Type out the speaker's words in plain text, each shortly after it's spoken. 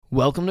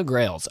Welcome to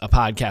Grails, a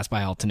podcast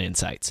by Alton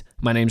Insights.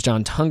 My name's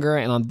John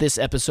Tunger, and on this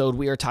episode,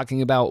 we are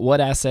talking about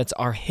what assets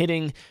are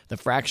hitting the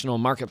fractional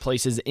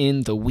marketplaces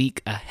in the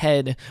week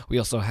ahead. We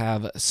also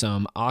have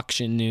some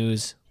auction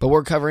news, but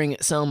we're covering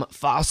some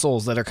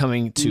fossils that are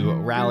coming to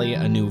Rally,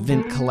 a new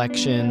Vint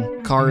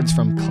collection, cards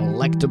from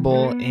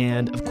Collectible,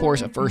 and of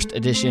course, a first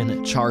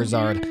edition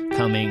Charizard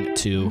coming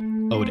to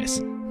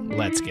Otis.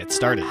 Let's get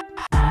started.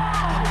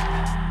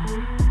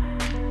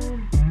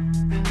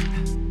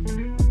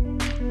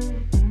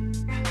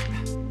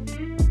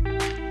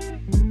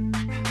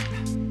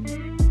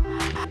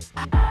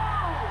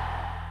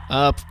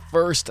 Up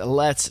first,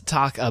 let's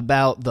talk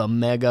about the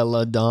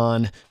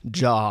Megalodon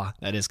jaw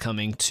that is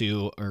coming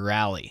to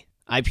Rally.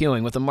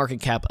 IPOing with a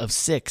market cap of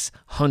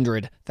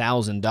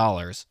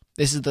 $600,000.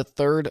 This is the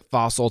third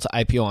fossil to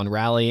IPO on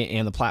Rally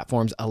and the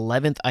platform's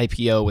 11th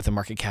IPO with a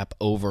market cap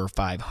over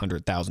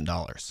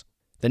 $500,000.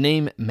 The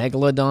name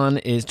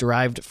Megalodon is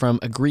derived from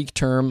a Greek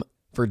term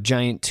for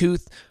giant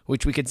tooth,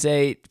 which we could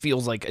say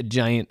feels like a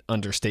giant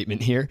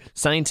understatement here.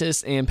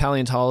 Scientists and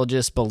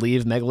paleontologists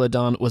believe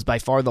Megalodon was by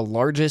far the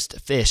largest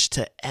fish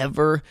to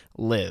ever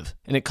live,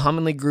 and it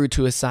commonly grew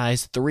to a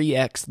size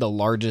 3x the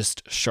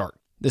largest shark.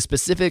 The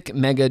specific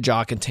mega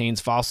jaw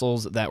contains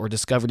fossils that were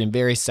discovered in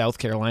various South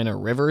Carolina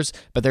rivers,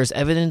 but there's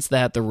evidence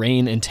that the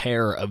reign and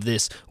terror of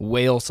this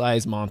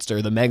whale-sized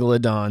monster, the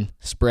Megalodon,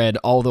 spread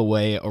all the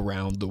way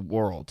around the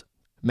world.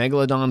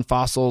 Megalodon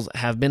fossils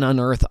have been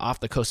unearthed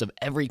off the coast of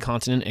every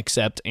continent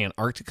except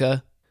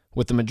Antarctica,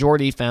 with the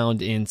majority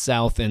found in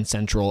South and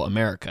Central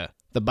America.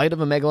 The bite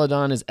of a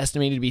Megalodon is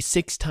estimated to be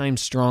 6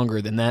 times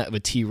stronger than that of a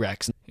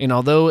T-Rex, and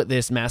although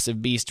this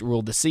massive beast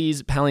ruled the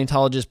seas,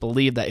 paleontologists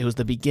believe that it was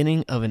the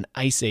beginning of an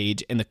ice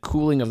age and the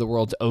cooling of the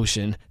world's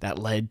ocean that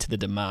led to the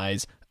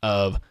demise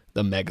of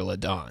the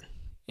Megalodon.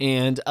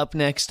 And up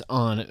next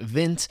on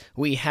Vint,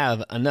 we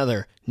have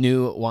another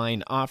new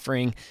wine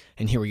offering.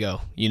 And here we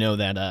go. You know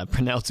that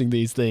pronouncing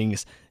these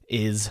things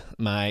is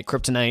my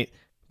kryptonite.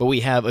 But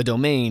we have a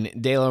Domaine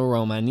della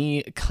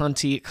Romani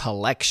Conti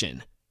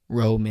Collection.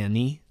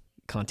 Romani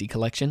Conti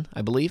Collection,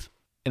 I believe.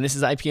 And this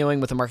is IPOing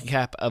with a market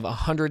cap of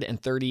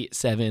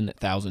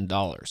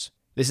 $137,000.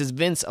 This is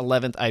Vint's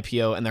 11th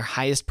IPO and their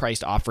highest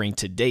priced offering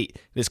to date.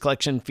 This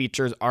collection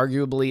features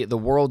arguably the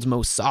world's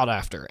most sought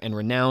after and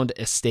renowned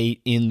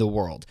estate in the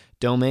world,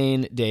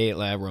 Domaine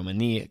della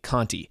Romani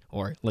Conti,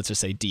 or let's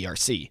just say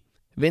DRC.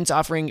 Vint's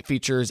offering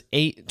features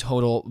 8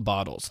 total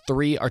bottles.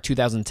 3 are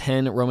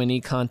 2010 Romani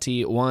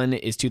Conti, 1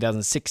 is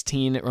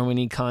 2016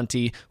 Romani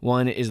Conti,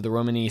 1 is the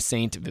Romani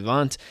Saint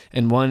Vivant,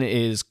 and 1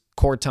 is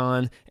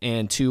Corton,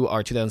 and 2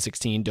 are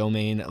 2016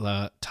 Domaine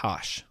La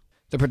Tâche.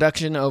 The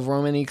production of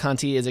Romani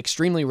Conti is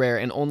extremely rare,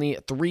 and only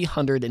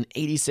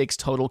 386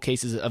 total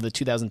cases of the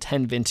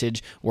 2010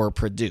 vintage were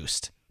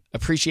produced.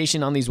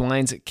 Appreciation on these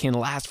wines can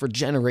last for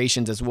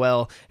generations as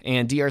well,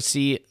 and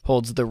DRC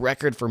holds the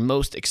record for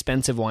most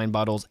expensive wine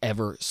bottles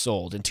ever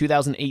sold. In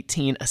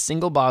 2018, a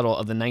single bottle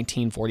of the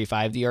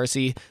 1945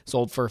 DRC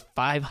sold for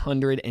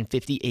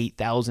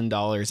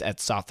 $558,000 at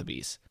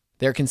Sotheby's.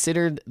 They're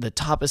considered the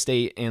top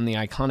estate in the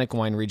iconic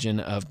wine region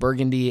of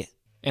Burgundy,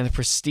 and the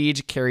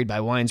prestige carried by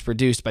wines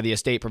produced by the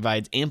estate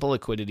provides ample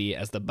liquidity,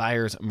 as the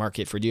buyer's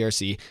market for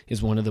DRC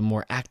is one of the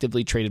more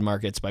actively traded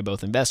markets by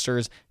both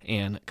investors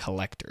and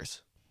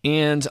collectors.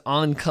 And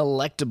on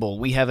Collectible,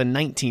 we have a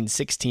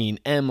 1916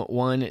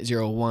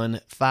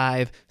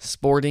 M1015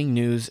 Sporting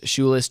News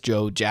Shoeless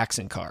Joe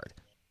Jackson card.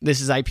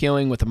 This is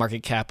IPOing with a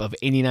market cap of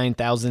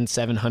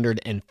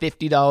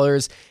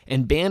 $89,750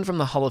 and banned from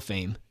the Hall of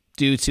Fame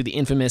due to the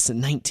infamous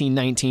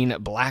 1919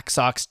 Black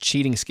Sox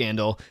cheating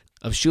scandal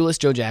of Shoeless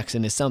Joe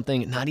Jackson is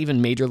something not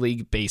even Major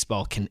League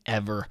Baseball can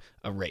ever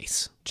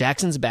erase.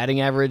 Jackson's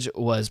batting average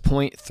was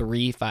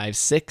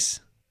 .356,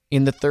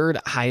 in the third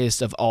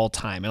highest of all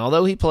time. And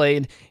although he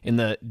played in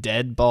the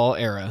dead ball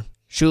era,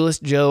 Shoeless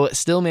Joe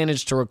still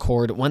managed to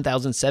record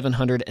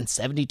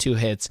 1,772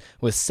 hits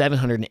with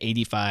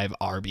 785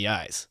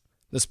 RBIs.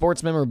 The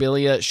sports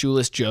memorabilia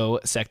Shoeless Joe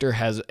sector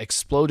has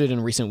exploded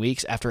in recent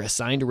weeks after a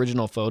signed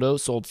original photo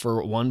sold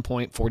for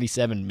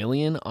 $1.47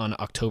 million on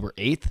October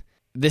 8th.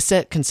 This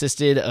set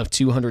consisted of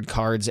 200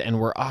 cards and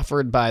were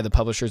offered by the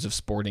publishers of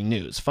Sporting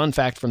News. Fun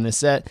fact from this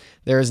set,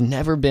 there has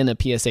never been a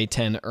PSA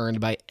 10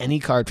 earned by any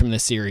card from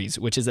this series,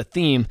 which is a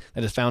theme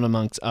that is found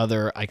amongst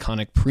other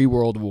iconic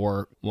pre-World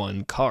War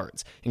I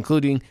cards,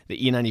 including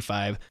the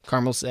E95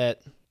 Carmel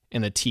set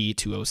and the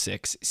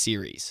T206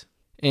 series.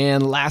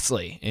 And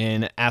lastly,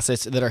 in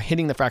assets that are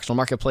hitting the fractional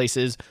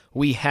marketplaces,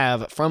 we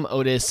have from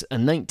Otis a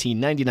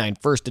 1999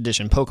 first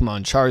edition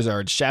Pokemon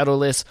Charizard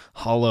Shadowless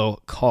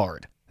Holo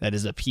card. That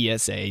is a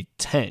PSA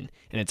 10,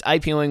 and it's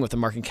IPOing with a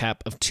market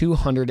cap of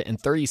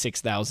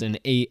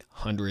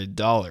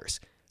 $236,800.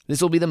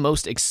 This will be the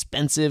most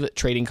expensive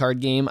trading card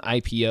game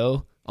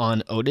IPO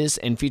on Otis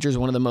and features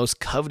one of the most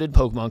coveted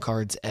Pokemon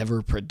cards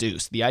ever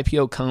produced. The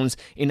IPO comes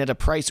in at a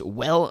price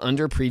well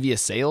under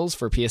previous sales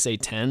for PSA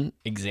 10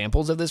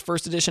 examples of this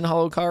first edition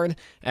holo card,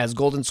 as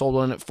Golden sold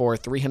one for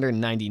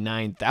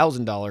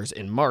 $399,000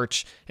 in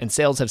March, and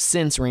sales have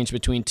since ranged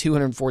between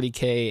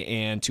 $240K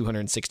and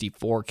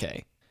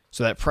 $264K.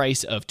 So that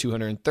price of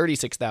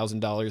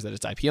 $236,000 that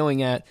it's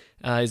IPOing at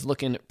is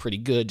looking pretty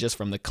good just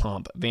from the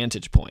comp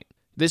vantage point.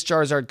 This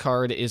Charizard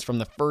card is from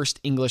the first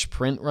English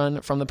print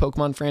run from the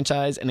Pokemon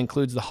franchise and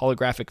includes the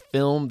holographic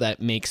film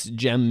that makes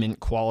gem mint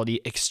quality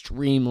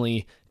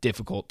extremely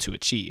difficult to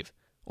achieve.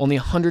 Only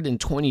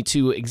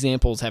 122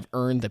 examples have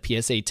earned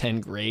the PSA 10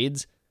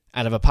 grades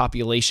out of a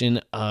population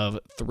of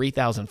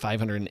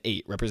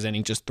 3,508,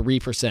 representing just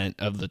 3%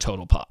 of the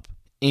total pop.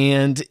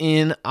 And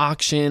in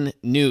auction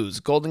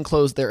news, Golden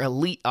closed their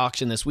elite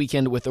auction this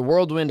weekend with a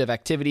whirlwind of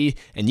activity,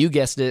 and you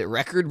guessed it,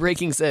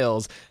 record-breaking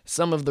sales.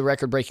 Some of the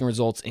record-breaking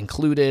results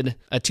included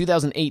a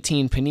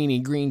 2018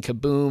 Panini Green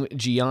Kaboom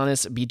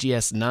Giannis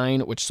BGS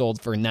 9, which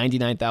sold for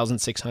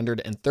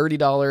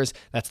 $99,630.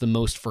 That's the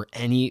most for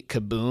any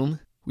Kaboom.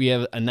 We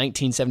have a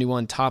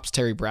 1971 Topps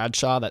Terry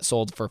Bradshaw that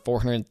sold for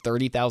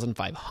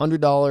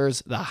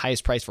 $430,500, the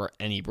highest price for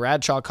any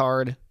Bradshaw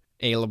card.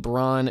 A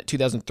LeBron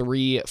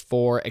 2003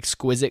 for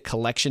Exquisite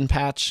Collection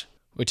Patch,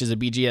 which is a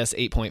BGS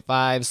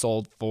 8.5,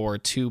 sold for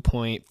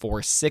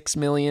 $2.46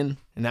 million.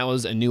 And that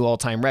was a new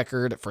all-time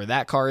record for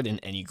that card in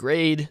any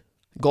grade.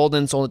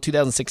 Golden sold a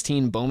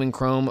 2016 Bowman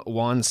Chrome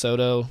Juan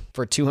Soto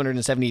for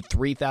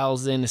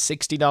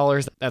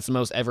 $273,060. That's the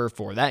most ever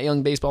for that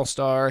young baseball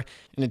star.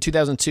 And in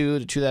 2002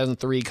 to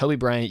 2003, Kobe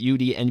Bryant UD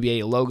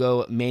NBA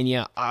Logo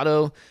Mania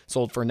Auto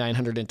sold for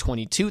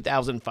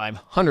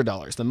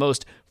 $922,500, the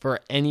most for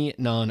any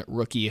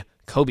non-rookie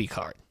Kobe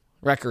card.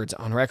 Records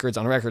on records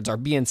on records are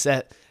being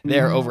set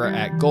there over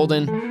at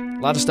Golden. A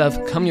lot of stuff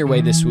coming your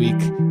way this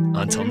week.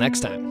 Until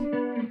next time.